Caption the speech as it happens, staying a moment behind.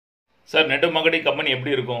Sir network marketing company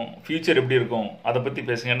எப்படி இருக்கும், future எப்படி இருக்கும், அதை பற்றி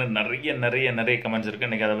பேசுங்கன்னு நிறைய கமெண்ட்ஸ் இருக்குது.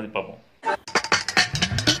 இன்றைக்கி அதை பற்றி பார்ப்போம்.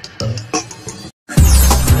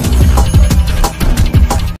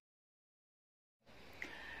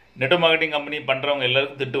 நெட்வொர்க் மார்க்கெட்டிங் கம்பெனி பண்ணுறவங்க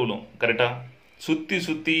எல்லாருக்கும் திட்டு விழும். கரெக்டாக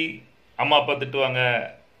சுற்றி அம்மா அப்பா திட்டுவாங்க,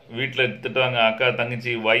 வீட்டில் திட்டுவாங்க, அக்கா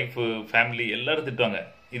தங்கச்சி ஒய்ஃபு ஃபேமிலி எல்லோரும் திட்டுவாங்க.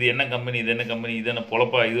 இது என்ன கம்பெனி, இது என்ன கம்பெனி, இது என்ன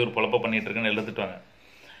பொழப்பா, இது ஒரு பொழப்பா பண்ணிகிட்டு இருக்குன்னு எல்லாம் திட்டுவாங்க.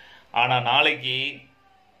 ஆனால் நாளைக்கு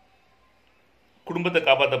குடும்பத்தை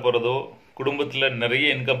காப்பாற்ற போகிறதோ, குடும்பத்தில் நிறைய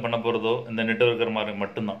இன்கம் பண்ண போகிறதோ இந்த நெட்வொர்க்கர் மாதிரி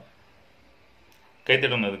மட்டும்தான்.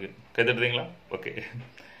 கைத்தட்டணும். அதுக்கு கைத்தட்டுறீங்களா? ஓகே.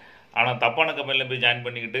 ஆனால் தப்பான கம்பெனியில் போய் ஜாயின்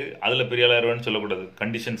பண்ணிக்கிட்டு அதில் பெரிய ஆளாருவேன்னு சொல்லக்கூடாது.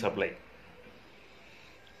 Conditions apply.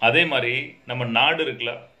 அதே மாதிரி நம்ம நாடு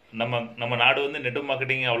இருக்குல்ல, நம்ம நாடு வந்து நெட்வொர்க்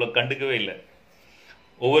மார்க்கெட்டிங் அவ்வளோ கண்டுக்கவே இல்லை.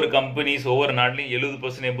 ஒவ்வொரு கம்பெனிஸ் ஒவ்வொரு நாட்டிலையும்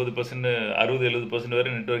 70%, 80%, 60-70%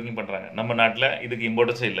 வரை நெட்வொர்க்கிங் பண்ணுறாங்க. நம்ம நாட்டில் இதுக்கு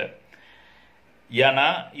இம்பார்ட்டன்ஸே இல்லை. ஏன்னா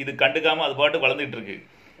இது கண்டுக்காமல் அது பாட்டு வளர்ந்துட்டு இருக்கு.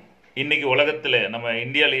 இன்றைக்கி உலகத்தில் நம்ம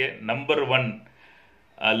இந்தியாவிலேயே நம்பர் 1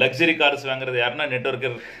 லக்ஸரி கார்ஸ் வாங்குறது யாருன்னா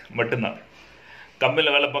நெட்வொர்க்கர் மட்டும்தான்.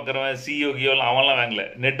 கம்பெனியில் வேலை பார்க்குறவன் சிஓகியோலாம் அவன்லாம் வாங்கலை.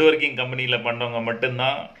 நெட்வொர்க்கிங் கம்பெனியில் பண்ணுறவங்க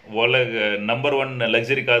மட்டும்தான் உலக நம்பர் 1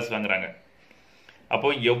 லக்ஸரி கார்ஸ் வாங்குறாங்க.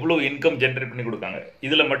 அப்போ எவ்வளோ இன்கம் ஜென்ரேட் பண்ணி கொடுக்காங்க.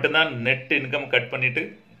 இதில் மட்டும்தான் நெட் இன்கம் கட் பண்ணிவிட்டு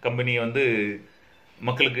கம்பெனி வந்து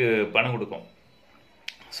மக்களுக்கு பணம் கொடுக்கும்.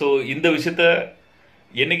 ஸோ இந்த விஷயத்த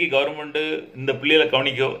என்னைக்கு கவர்மெண்ட்டு இந்த பிள்ளைகளை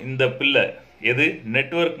கவனிக்கோ, இந்த பிள்ளை எது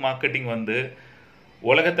நெட்வொர்க் மார்க்கெட்டிங் வந்து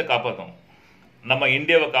உலகத்தை காப்பாற்றும், நம்ம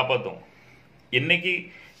இந்தியாவை காப்பாற்றும். என்னைக்கு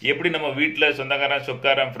எப்படி நம்ம வீட்டில் சொந்தக்காரன்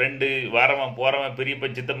சொக்காரன் ஃப்ரெண்டு வாரவன் போகிறவன் பெரியப்பா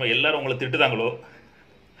சித்தப்பா எல்லோரும் உங்களை திட்டுதாங்களோ,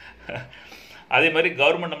 அதே மாதிரி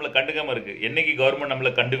கவர்மெண்ட் நம்மளை கண்டுக்காமல் இருக்குது. என்றைக்கு கவர்மெண்ட்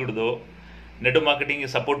நம்மளை கண்டுக்கிடுதோ, நெட்வொர்க்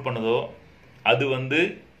மார்க்கெட்டிங்கை சப்போர்ட் பண்ணுதோ, அது வந்து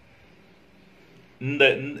இந்த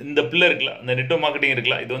இந்த பிள்ளை இருக்கலாம், இந்த நெட்வொர்க் மார்க்கெட்டிங்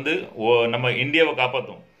இருக்கலாம், இது வந்து நம்ம இந்தியாவை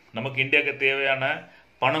காப்பாற்றும். நமக்கு இந்தியாவுக்கு தேவையான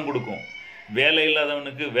பணம் கொடுக்கும், வேலை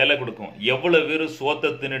இல்லாதவனுக்கு வேலை கொடுக்கும். எவ்வளோ பேர் சோத்தை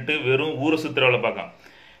தின்னுட்டு வெறும் ஊரை சுற்றுற வேலை பார்க்கலாம்.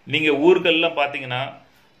 நீங்கள் ஊருக்கெல்லாம் பார்த்தீங்கன்னா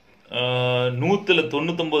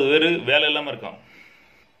 199 பேர் வேலை இல்லாமல் இருக்கான்.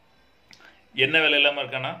 என்ன வேலை இல்லாமல்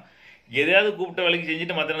இருக்கான்னா, எதையாவது கூப்பிட்ட வேலைக்கு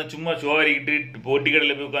செஞ்சுட்டு மற்ற சும்மா சோவாரிக்கிட்டு போட்டி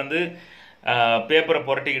கடையில் போய் உட்காந்து பேப்பரை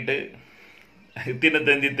புரட்டிக்கிட்டு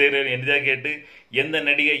தந்தி தேர் எதாக கேட்டு எந்த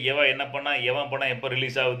நடிகை எவன் என்ன பண்ணா, எவன் படம் எப்போ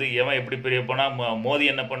ரிலீஸ் ஆகுது, எவன் எப்படி பெரிய போனா, மோடி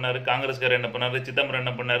என்ன பண்ணார், காங்கிரஸ்காரர் என்ன பண்ணார், சிதம்பரம்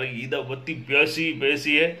என்ன பண்ணார், இதை பற்றி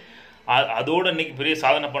பேசியே அதோடு இன்னைக்கு பெரிய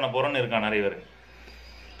சாதனை பண்ண போகிறோன்னு இருக்கான் நிறைய பேர்.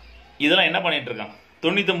 இதெல்லாம் என்ன பண்ணிகிட்டு இருக்கான்?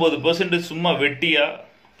 99% சும்மா வெட்டியாக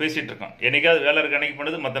பேசிகிட்டு இருக்கான். என்னைக்காவது வேலை இருக்க அன்னைக்கு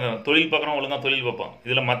பண்ணுறது, மற்ற தொழில் பார்க்குறோம், ஒழுங்காக தொழில் பார்ப்பான்.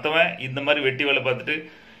 இதில் மற்றவன் இந்த மாதிரி வெட்டி வேலை பார்த்துட்டு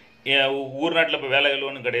ஊர் நாட்டில் இப்போ வேலை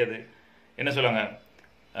எழுவன்னு கிடையாது. என்ன சொல்லுவாங்க,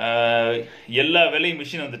 எல்லா வேலையும்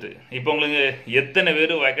மிஷின் வந்துட்டு. இப்போ உங்களுக்கு எத்தனை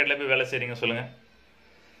பேர் வயக்காட்டில் போய் வேலை செய்கிறீங்க சொல்லுங்கள்.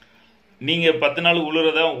 நீங்கள் 10 நாள்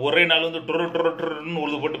உழுறதா ஒரே நாள் வந்து ட்ருன்னு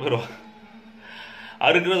உழுது போட்டு போயிடுவான்.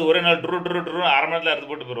 அறுக்கிறது ஒரே நாள் ட்ரு அரை மணி நேரத்தில் அறுத்து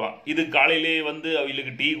போட்டு போயிடுவான். இது காலையிலே வந்து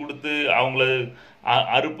அவங்களுக்கு டீ கொடுத்து அவங்கள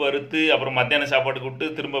அறுத்து அப்புறம் மத்தியானம் சாப்பாடு கொடுத்து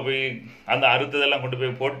திரும்ப போய் அந்த அறுத்ததெல்லாம் கொண்டு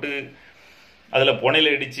போய் போட்டு அதில்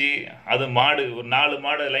புனையில் அடித்து அது மாடு ஒரு 4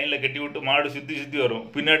 மாடு லைனில் கட்டி விட்டு மாடு சுற்றி வரும்.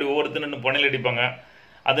 பின்னாடி ஒவ்வொருத்தர் புனையில் அடிப்பாங்க.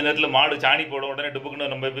 அந்த நேரத்தில் மாடு சாணி போட உடனே டுப்புக்குன்னு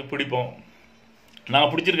நம்ம போய் பிடிப்போம்.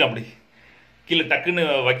 நான் பிடிச்சிருக்கேன். அப்படி கீழே டக்குன்னு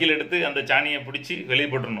வக்கீல் எடுத்து அந்த சாணியை பிடிச்சி வெளியே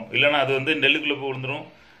போட்டுடணும். இல்லைன்னா அது வந்து நெல்லுக்குள்ளே போய் விழுந்துடும்,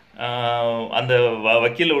 அந்த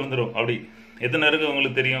வக்கீலில் விழுந்துடும். அப்படி எத்தனை இருக்குது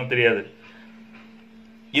உங்களுக்கு தெரியாது.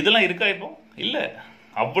 இதெல்லாம் இருக்கா இப்போ? இல்லை.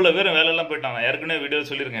 அவ்வளோ பேர் வேலையெல்லாம் போயிட்டாங்க. நான் ஏற்கனவே வீடியோ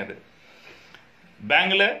சொல்லியிருக்கேன். அது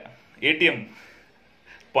பேங்கில் ஏடிஎம்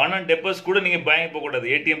பணம் டெபாசிட் கூட நீங்கள் பேங்க் போகக்கூடாது,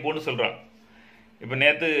 ஏடிஎம் போன்னு சொல்கிறான். இப்போ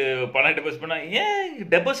நேற்று பணம் டெபாசிட் பண்ணால், ஏன்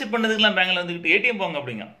டெபாசிட் பண்ணதுக்கெலாம் பேங்கில் வந்துக்கிட்டு ஏடிஎம் போங்க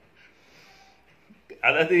அப்படிங்க.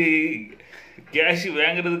 அதாவது கேஷ்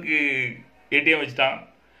வாங்குறதுக்கு ஏடிஎம் வச்சுட்டான்,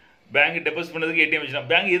 பேங்க் டெபாசிட் பண்ணதுக்கு ஏடிஎம் வச்சுட்டான்.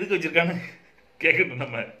 பேங்க் எதுக்கு வச்சுருக்கான்னு கேட்கணும்.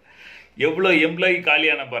 நம்ம எவ்வளோ எம்ப்ளாயி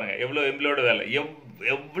காலியான பாருங்கள், எவ்வளோ எம்ப்ளாயோட வேலை,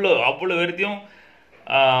 அவ்வளோ பேர்த்தையும்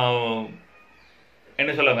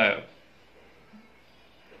என்ன சொல்லுவாங்க,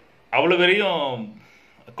 அவ்வளோ பேரையும்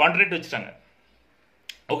கான்ட்ராக்ட் வச்சுட்டாங்க.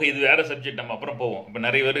 ஓகே, இது வேறு சப்ஜெக்ட், நம்ம அப்புறம் போவோம். இப்போ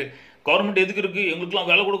நிறைய பேர் கவர்மெண்ட் எதுக்கு இருக்குது, எங்களுக்குலாம்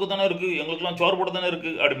வேலை கொடுக்க தானே இருக்குது, எங்களுக்குலாம் சோறு போட தானே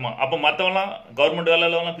இருக்குது அப்படிமா. அப்போ மற்றவங்களாம் கவர்மெண்ட்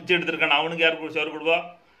வேலையிலலாம் பிச்சை எடுத்துருக்கான், அவனுக்கு யார் சோறு போடுவா?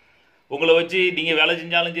 உங்களை வச்சு நீங்கள் வேலை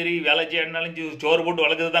செஞ்சாலும் சரி, வேலை செய்யாலும் சோறு போட்டு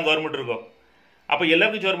வளர்க்குறது தான் கவர்மெண்ட் இருக்கும். அப்போ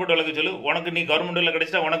எல்லாருக்கும் சோறு போட்டு வளர்க்க சொல்லு. உனக்கு நீ கவர்மெண்ட் வேலை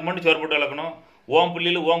கிடைச்சிட்டா உனக்கு மட்டும் சோறு போட்டு வளர்க்கணும், ஓன்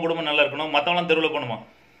பிள்ளையில் ஓன் குடும்பம் நல்லா இருக்கணும், மற்றவங்களாம் தெருவில் போகணுமா?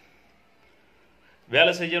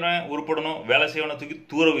 வேலை செய்யறவன் உருப்படணும், வேலை செய்யவனை தூக்கி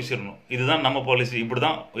தூர வீசிடணும். இதுதான் நம்ம பாலிசி. இப்படி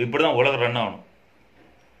தான் உலகம் ரன் ஆகணும்.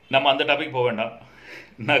 நம்ம அந்த டாபிக் போக வேண்டாம்.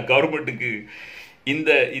 நான் கவர்மெண்ட்டுக்கு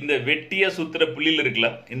இந்த வெட்டியாக சுற்றுற புள்ளியில்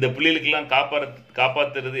இருக்கலாம், இந்த புள்ளிகளுக்கெல்லாம்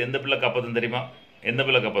காப்பாற்றுறது எந்த பிள்ளை காப்பாற்றும் தெரியுமா? எந்த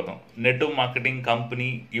பிள்ளை காப்பாற்றும்? நெட்வொர்க் மார்க்கெட்டிங் கம்பெனி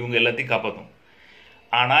இவங்க எல்லாத்தையும் காப்பாற்றும்.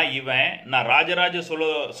 ஆனால் நான் ராஜராஜ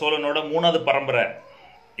சோழனோட 3வது பரம்பரை,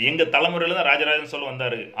 எங்கள் தலைமுறையில் தான் ராஜராஜன் சோழன்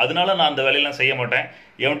வந்தார், அதனால நான் அந்த வேலையெல்லாம் செய்ய மாட்டேன்,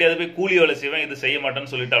 எவன்ட்டையாவது போய் கூலி வேலை செய்வேன், இது செய்ய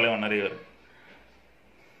மாட்டேன்னு சொல்லிட்டு அலைவன் நிறைய பேர்.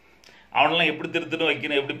 அவனெல்லாம் எப்படி திருத்தணும்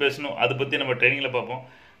வைக்கணும், எப்படி பேசணும், அதை பற்றி நம்ம ட்ரைனிங்கில் பார்ப்போம்.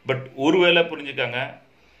 பட் ஒரு வேளை புரிஞ்சுக்காங்க,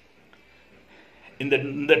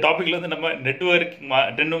 இந்த டாப்பிக்கில் வந்து நம்ம நெட்வொர்க்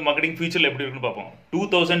மார்க்கெட்டிங் ஃபியூச்சரில் எப்படி இருக்குன்னு பார்ப்போம்.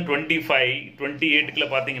 2025-28க்குள்ள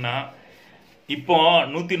பார்த்தீங்கன்னா இப்போ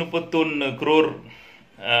 131 crore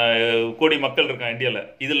கோடி மக்கள் இருக்காங்க இந்தியாவில்.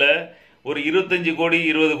 இதில் ஒரு 25 கோடி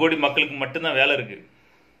 20 கோடி மக்களுக்கு மட்டும்தான் வேலை இருக்கு,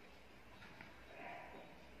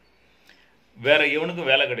 வேற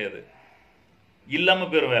எவனுக்கும் வேலை கிடையாது,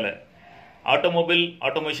 இல்லாமல் போயிடும் வேலை.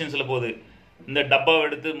 ஆட்டோமேஷன்ஸில் போகுது, இந்த டப்பாவை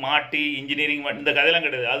எடுத்து மாட்டி இன்ஜினியரிங் இந்த கதையெல்லாம்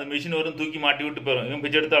கிடையாது, அது மிஷின் வரும் தூக்கி மாட்டி விட்டு போயிடும். இவன்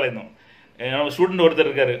பிச்சை எடுத்து அலைந்தோம். நம்ம ஸ்டூடெண்ட் ஒருத்தர்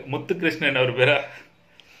இருக்காரு, முத்துகிருஷ்ணன் அவர் பேரா,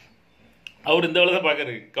 அவர் இந்த வேலை தான்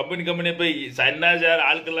பார்க்குறாரு. கம்பெனியை போய் சார்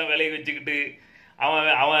ஆட்கள்லாம் வேலையை வச்சுக்கிட்டு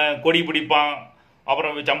அவன் கொடி பிடிப்பான்,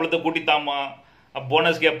 அப்புறம் சம்பளத்தை கூட்டித்தாமா,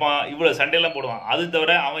 போனஸ் கேட்பான், இவ்வளோ சண்டையெல்லாம் போடுவான். அது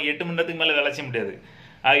தவிர அவன் 8 மணி நேரத்துக்கு மேலே வேலை செய்ய முடியாது.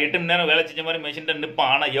 8 மணி நேரம் வேலை செஞ்ச மாதிரி மிஷின்ட்ட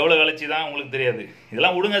நிற்பான், ஆனால் எவ்வளோ வேலை செய்தான் உங்களுக்கு தெரியாது.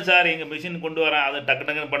 இதெல்லாம் விடுங்க சார், எங்கள் மிஷின் கொண்டு வரேன், அதை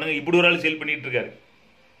டக்குன்னு பண்ணுங்க, இப்படி ஒரு ஆள் சேல் பண்ணிட்டு இருக்காரு.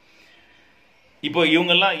 இப்போ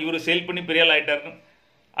இவங்கெல்லாம் இவர் சேல் பண்ணி பெரிய ஆள் ஆகிட்டாரு.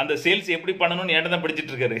 அந்த சேல்ஸ் எப்படி பண்ணணும்னு என்கிட்ட தான்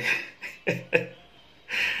படிச்சுட்டு இருக்காரு.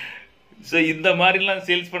 ஸோ இந்த மாதிரிலாம்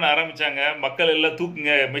சேல்ஸ் பண்ண ஆரம்பித்தாங்க. மக்கள் எல்லாம்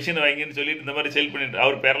தூக்குங்க மிஷினை வாங்கின்னு சொல்லிட்டு இந்த மாதிரி சேல் பண்ணிட்டு,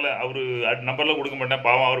 அவர் பேரில் அவர் நம்பர்லாம் கொடுக்க மாட்டேன்,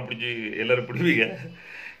 பாவம் அவர் பிடிச்சி எல்லோரும் பிடிப்பீங்க.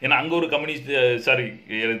 ஏன்னா அங்கே ஒரு கம்பெனி, சாரி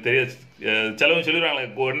எனக்கு தெரியாது, செலவு சொல்லிடுவாங்களே,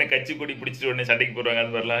 உடனே கட்சி கொடி பிடிச்சிட்டு உடனே சண்டைக்கு போடுவாங்க,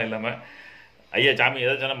 அது மாதிரிலாம் இல்லாமல். ஐயா சாமி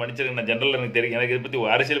ஏதாவது சொன்னால் மன்னிச்சிருங்க, நான் ஜென்ரலில் எனக்கு தெரியும், எனக்கு இதை பற்றி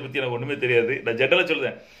அரசியலை பற்றி எனக்கு ஒன்றுமே தெரியாது, நான் ஜென்ரலாக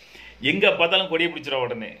சொல்லுவேன். எங்கே பார்த்தாலும் கொடியை பிடிச்சிடும்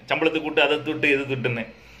உடனே, சம்பளத்தை கூட்டு அதை துட்டு எது துட்டுன்னு.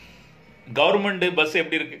 கவர்மெண்ட் பஸ்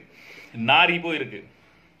எப்படி இருக்குது, நாரி போய் இருக்குது,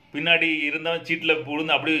 பின்னாடி இருந்தவன் சீட்டில்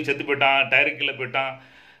விழுந்து அப்படியே செத்து போயிட்டான், டயரு கீழே போயிட்டான்,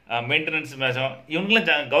 மெயின்டெனன்ஸ் மேசம்.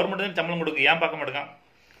 இவனுங்களாம் கவர்மெண்ட் தான் சம்பளம் கொடுக்கு, ஏன் பார்க்க மாட்டேங்கான்?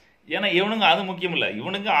 ஏன்னா இவனுங்க அது முக்கியம் இல்லை,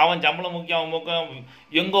 இவனுங்க அவன் சம்பளம் முக்கியம், அவன் முக்கியம்.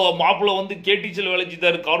 எங்கள் மாப்பிள்ளை வந்து கேடிசியில்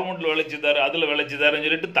விளைச்சிதாரு, கவர்மெண்ட்டில் விளைச்சிதாரு, அதில் விளைச்சிதாருன்னு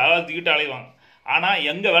சொல்லிட்டு தூக்கிட்டு அலைவான். ஆனால்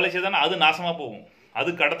எங்கே வேலை செய்தானோ அது நாசமாக போகும், அது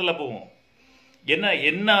கடத்தில் போகும்.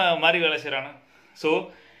 என்ன மாதிரி வேலை செய்கிறானா? ஸோ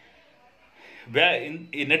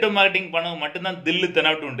நெட்வொர்க் மார்க்கெட்டிங் பணம் மட்டும்தான் தில்லு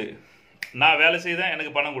தெனாட்டு உண்டு. நான் வேலை செய்தேன்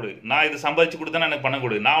எனக்கு பணம் கொடு, நான் இது சம்பாதிச்சு கொடுத்தேன்னா எனக்கு பணம்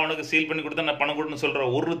கொடு, நான் உனக்கு சீல் பண்ணி கொடுத்தா நான் பணம் கொடுன்னு சொல்கிற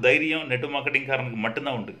ஒரு தைரியம் நெட்வொர்க் மார்க்கெட்டிங்காரனுக்கு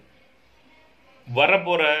மட்டும்தான் உண்டு.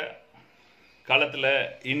 வரப்போகிற காலத்தில்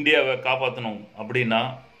இந்தியாவை காப்பாற்றணும் அப்படின்னா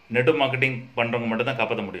நெட்வொர்க் மார்க்கெட்டிங் பண்ணுறவங்க மட்டும்தான்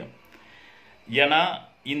காப்பாற்ற முடியும். ஏன்னா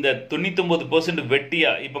இந்த 99%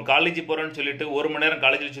 வெட்டியாக இப்போ காலேஜ் போகிறேன்னு சொல்லிட்டு 1 மணி நேரம்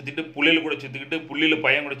காலேஜில் சுற்றிட்டு புள்ளியில் கூட சுற்றிக்கிட்டு புள்ளியில்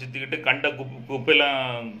பையன் கூட சுற்றிக்கிட்டு கண்ட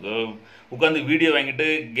குப்பையெல்லாம் உட்காந்து வீடியோ வாங்கிட்டு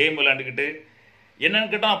கேம் விளையாண்டுக்கிட்டு என்னன்னு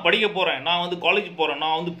கேட்டால் படிக்க போகிறேன், நான் வந்து காலேஜ் போகிறேன்,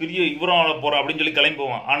 நான் வந்து பெரிய இவரம் போகிறேன் அப்படின்னு சொல்லி கிளம்பி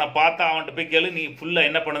போவான். ஆனால் பார்த்தா அவன்கிட்ட போய் கேளு, நீ ஃபுல்லாக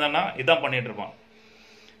என்ன பண்ணுதான்னா இதான் பண்ணிகிட்டு இருப்பான்.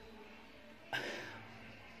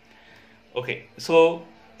 ஓகே, ஸோ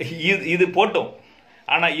இது போட்டோம்.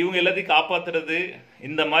 ஆனால் இவங்க எல்லாத்தையும் காப்பாற்றுறது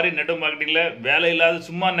இந்த மாதிரி நெட்வொர்க் மார்க்கெட்டிங்கில் வேலை இல்லாத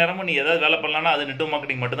சும்மா நேரமும் நீ ஏதாவது வேலை பண்ணலான்னா அது நெட்வொர்க்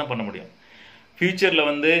மார்க்கெட்டிங் மட்டும்தான் பண்ண முடியும். ஃப்யூச்சரில்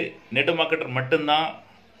வந்து நெட்வொர்க் மார்க்கெட்டர் மட்டும்தான்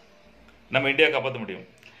நம்ம இந்தியா காப்பாற்ற முடியும்.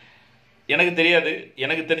 எனக்கு தெரியாது,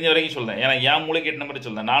 எனக்கு தெரிஞ்ச வரைக்கும் சொல்கிறேன், ஏன்னா என் மூளைக்கு எட்டு நம்பர்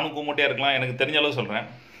சொல்கிறேன், நானும் கூமுட்டையாக இருக்கலாம், எனக்கு தெரிஞ்ச அளவு சொல்கிறேன்.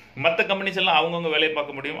 மற்ற கம்பெனிஸ் எல்லாம் அவங்கவுங்க வேலையை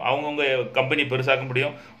பார்க்க முடியும், அவங்கவுங்க கம்பெனி பெருசாக்க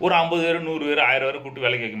முடியும், ஒரு 50 பேர் 100 பேர் 1000 பேர் கூப்பிட்டு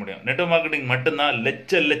வேலைக்கு வைக்க முடியும். நெட்வொர்க் மார்க்கெட்டிங் மட்டும்தான்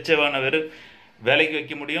லட்சமான பேர் வேலைக்கு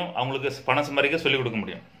வைக்க முடியும், அவங்களுக்கு பணம் சம்பாதிக்க சொல்லிக் கொடுக்க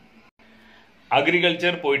முடியும்.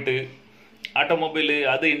 அக்ரிகல்ச்சர் போயிட்டு ஆட்டோமொபைலு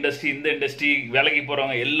அது இண்டஸ்ட்ரி இந்த இண்டஸ்ட்ரி வேலைக்கு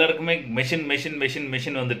போகிறவங்க எல்லாருக்குமே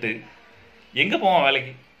மெஷின் வந்துட்டு எங்கே போவான்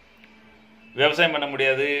வேலைக்கு? விவசாயம் பண்ண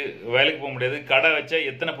முடியாது, வேலைக்கு போக முடியாது, கடை வச்சா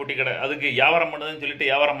எத்தனை பொட்டி கடை, அதுக்கு வியாபாரம் பண்ணுதுன்னு சொல்லிட்டு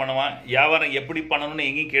வியாபாரம் பண்ணுவான். வியாபாரம் எப்படி பண்ணணும்னு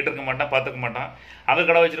எங்கேயும் கேட்டிருக்க மாட்டான், பார்த்துக்க மாட்டான். அங்கே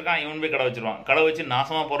கடை வச்சுருக்கான், இவன் போய் கடை வச்சுருவான். கடை வச்சு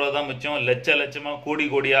நாசமாக போகிறது தான் மிச்சம். லட்சமாக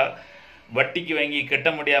கோடியாக வட்டிக்கு வாங்கி கட்ட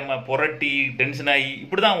முடியாமல் புரட்டி டென்ஷன் ஆகி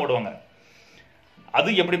இப்படி தான் ஓடுவாங்க.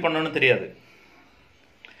 அது எப்படி பண்ணணும்னு தெரியாது.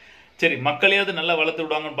 சரி, மக்களையாவது நல்லா வளர்த்து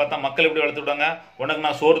விடுவாங்கன்னு பார்த்தா மக்கள் எப்படி வளர்த்து விடுவாங்க? உனக்கு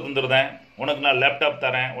நான் சோறு தந்துடுறேன், உனக்கு நான் லேப்டாப்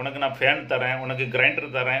தரேன், உனக்கு நான் ஃபேன் தரேன், உனக்கு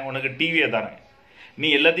கிரைண்டர் தரேன், உனக்கு டிவியை தரேன், நீ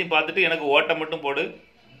எல்லாத்தையும் பார்த்துட்டு எனக்கு ஓட்டை மட்டும் போடு,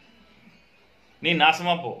 நீ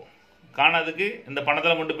நாசமாக போ, காணாதுக்கு இந்த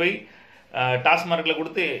பணத்தில் கொண்டு போய் டாஸ்மார்க்கில்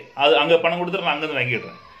கொடுத்து அது அங்கே பணம் கொடுத்துட்டு நான் அங்கேருந்து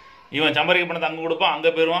வாங்கிடுறேன். இவன் சம்பாதிக்க பணத்தை அங்கே கொடுப்பான்,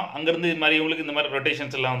 அங்கே போயிடுவான், அங்கேருந்து இது மாதிரி இவங்களுக்கு இந்த மாதிரி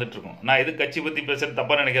ரொட்டேஷன்ஸ் எல்லாம் வந்துட்டுருக்கும். நான் எது கட்சி பற்றி பேசுகிறது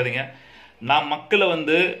தப்பாக நினைக்காதீங்க. நான் மக்களை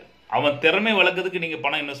வந்து அவன் திறமை வளர்க்கறதுக்கு நீங்கள்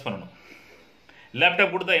பணம் இன்வெஸ்ட் பண்ணணும்.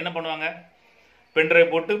 லேப்டாப் கொடுத்தா என்ன பண்ணுவாங்க?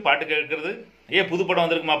 பென்ட்ரைவ் போட்டு பாட்டு கேட்கறது, புது படம்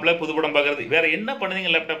வந்திருக்கு மாப்பிள்ள புது படம் பார்க்குறது, வேறு என்ன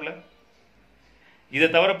பண்ணுவீங்க லேப்டாப்பில்? இதை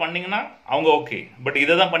தவிர பண்ணிங்கன்னா அவங்க ஓகே. பட்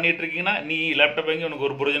இதை தான் பண்ணிகிட்டு இருக்கீங்கன்னா நீ லேப்டாப் வாங்கி உனக்கு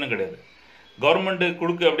ஒரு பிரயோஜனம் கிடையாது. கவர்மெண்ட்டு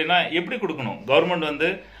கொடுக்கு அப்படின்னா எப்படி கொடுக்கணும்? கவர்மெண்ட் வந்து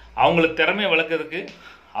அவங்கள திறமையை வளர்க்கறதுக்கு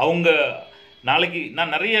அவங்க நாளைக்கு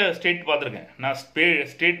நான் நிறைய ஸ்டேட் பார்த்துருக்கேன். நான்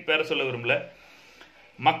ஸ்டேட் பேரை சொல்ல விரும்பல.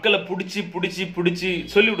 மக்களை பிடிச்சி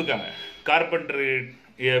சொல்லி கொடுக்காங்க. கார்பெண்டரு,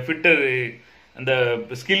 ஃபிட்டரு, அந்த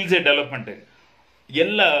ஸ்கில்ஸு டெவலப்மெண்ட்டு,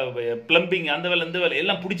 எல்லா பிளம்பிங், அந்த வேலை இந்த வேலை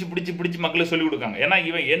எல்லாம் பிடிச்சி மக்களை சொல்லிக் கொடுக்காங்க. ஏன்னா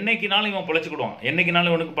இவன் என்னைக்குனாலும் இவன் பொழைச்சிக்கிடுவான்,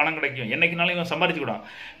 என்னைக்குனாலும் இவனுக்கு பணம் கிடைக்கும், என்னைக்குனாலும் இவன் சம்பாரிச்சுக்கிடுவான்.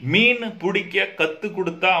 மீன் பிடிக்க கற்றுக்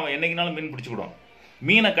கொடுத்தா அவன் என்னைக்குனாலும் மீன் பிடிச்சிக்கிடுவான்.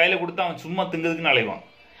 மீனை கையில் கொடுத்தா அவன் சும்மா திங்கிறதுக்குன்னு அலைவான்.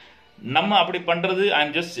 நம்ம அப்படி பண்ணுறது I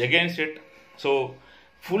am just against it. So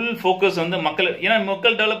full focus வந்து மக்கள், ஏன்னா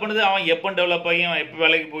மக்கள் டெவலப் பண்ணுது. அவன் எப்போ டெவலப் ஆகி அவன் எப்போ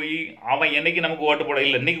வேலைக்கு போய் அவன் என்னைக்கு நமக்கு ஓட்டு போட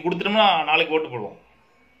இல்லை, இன்னைக்கு கொடுத்துட்டோம்னா நாளைக்கு ஓட்டு போடுவோம்.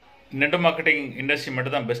 நெட்வொர்க் மார்க்கெட்டிங் இண்டஸ்ட்ரி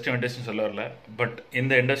மட்டும் தான் பெஸ்ட் இண்டஸ்ட்ரின்னு சொல்ல வரல. பட்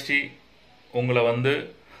இந்த இண்டஸ்ட்ரி உங்களை வந்து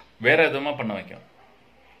வேறு விதமாக பண்ண வைக்கும்.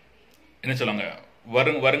 என்ன சொல்லுவாங்க,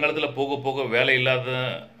 வருங்காலத்தில் போக போக வேலை இல்லாத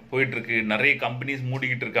போயிட்டுருக்கு. நிறைய கம்பெனிஸ்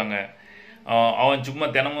மூடிக்கிட்டு இருக்காங்க. அவன் சும்மா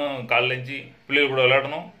தினமும் காலையில் எழுந்து பிள்ளைகள் கூட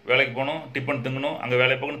விளையாடணும், வேலைக்கு போகணும், டிஃபன் திங்கணும், அங்கே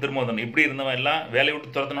வேலை பார்க்கணும், திரும்ப வந்துடணும். இப்படி இருந்தவன் எல்லாம் வேலையை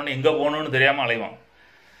விட்டு துரத்தணும்னு எங்கே போகணும்னு தெரியாமல் அலைவான்.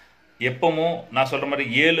 எப்பவும் நான் சொல்கிற மாதிரி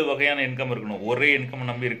 7 வகையான இன்கம் இருக்கணும். ஒரே இன்கம்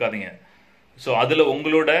நம்பி இருக்காதீங்க. ஸோ அதில்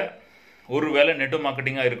உங்களோட ஒரு வேலை நெட்வொர்க்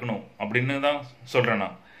மார்க்கெட்டிங்காக இருக்கணும் அப்படின்னு தான் சொல்கிறேன்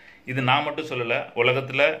நான். இது நான் மட்டும் சொல்லலை.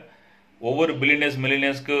 உலகத்தில் ஒவ்வொரு பில்லியனர்ஸ்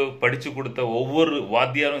மில்லியனர்ஸ்க்கு படித்து கொடுத்த ஒவ்வொரு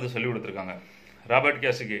வாத்தியாரும் இதை சொல்லி கொடுத்துருக்காங்க. ராபர்ட்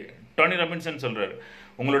கியாசிகி, டோனி ராபின்சன் சொல்கிறார்,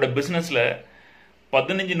 உங்களோட பிஸ்னஸில்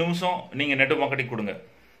 15 நிமிஷம் நீங்கள் நெட்வொர்க் மார்க்கெட்டிங் கொடுங்க.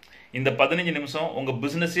 இந்த 15 நிமிஷம் உங்கள்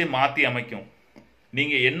பிஸ்னஸே மாற்றி அமைக்கும்.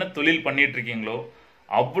 நீங்கள் என்ன தொழில் பண்ணிகிட்ருக்கீங்களோ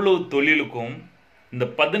அவ்வளோ தொழிலுக்கும் இந்த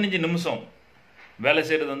 15 நிமிஷம் வேலை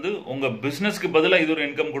செய்கிறது வந்து உங்கள் பிஸ்னஸ்க்கு பதிலாக இது ஒரு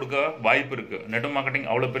இன்கம் கொடுக்க வாய்ப்பு இருக்குது. நெட்வொர்க் மார்க்கெட்டிங்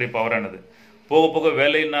அவ்வளோ பெரிய பவரானது. போக போக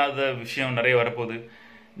வேலை இல்லாத விஷயம் நிறைய வரப்போகுது.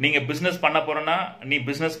 நீங்கள் பிஸ்னஸ் பண்ண போகிறோன்னா நீ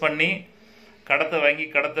பிஸ்னஸ் பண்ணி கடத்தை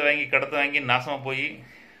வாங்கி நாசமாக போய்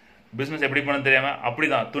பிஸ்னஸ் எப்படி பண்ண தெரியாமல் அப்படி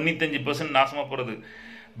தான் 95% நாசமாக போகிறது.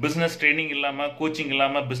 பிஸ்னஸ் ட்ரைனிங் இல்லாமல், கோச்சிங்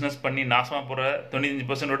இல்லாமல் பிஸ்னஸ் பண்ணி நாசமாக போகிற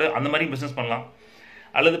 95%ஓட அந்த மாதிரி பிஸ்னஸ் பண்ணலாம்.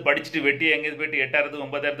 அல்லது படிச்சுட்டு வெட்டி எங்கேயாவது போய்ட்டு 8,000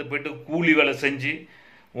 9,000 போய்ட்டு கூலி வேலை செஞ்சு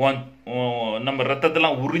நம்ம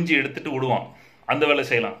ரத்தத்தெல்லாம் உறிஞ்சி எடுத்துட்டு விடுவான், அந்த வேலை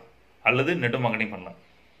செய்யலாம். அல்லது நெட்வொர்க் மார்க்கெட்டிங் பண்ணலாம்.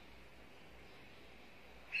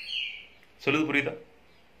 சொல்லுது புரியுதா?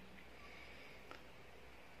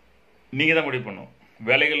 நீங்கள் தான் முடிவு பண்ணும்.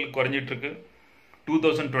 வேலைகள் குறைஞ்சிட்டு இருக்கு.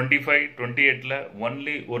 2025-28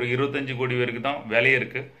 ஒன்லி ஒரு 25 கோடி பேருக்கு தான் வேலையே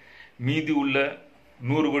இருக்குது. மீதி உள்ள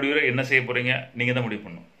 100 கோடி பேரை என்ன செய்ய போகிறீங்க நீங்கள் தான் முடிவு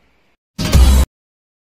பண்ணும்.